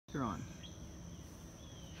You're on.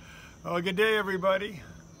 Well, good day, everybody.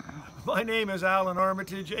 My name is Alan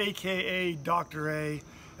Armitage, aka Dr. A,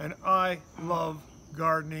 and I love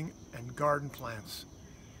gardening and garden plants.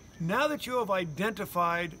 Now that you have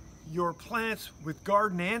identified your plants with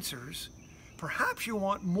garden answers, perhaps you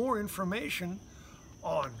want more information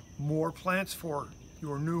on more plants for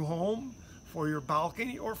your new home, for your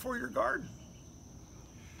balcony, or for your garden.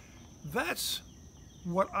 That's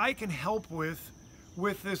what I can help with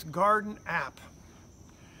this garden app.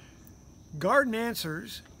 Garden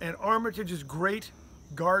Answers and Armitage's Great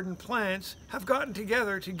Garden Plants have gotten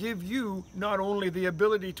together to give you not only the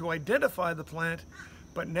ability to identify the plant,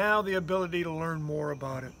 but now the ability to learn more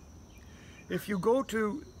about it. If you go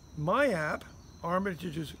to my app,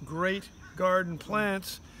 Armitage's Great Garden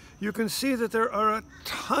Plants, you can see that there are a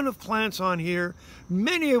ton of plants on here,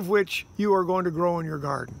 many of which you are going to grow in your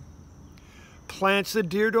garden. Plants that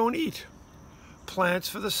deer don't eat, plants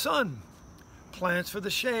for the sun, plants for the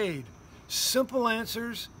shade, simple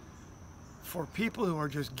answers for people who are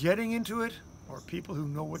just getting into it or people who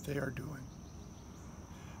know what they are doing.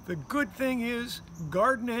 The good thing is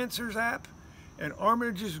Garden Answers app and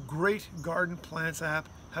Armitage's Great Garden Plants app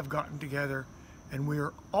have gotten together, and we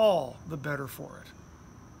are all the better for it.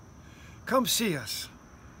 Come see us.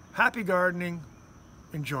 Happy gardening.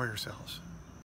 Enjoy yourselves.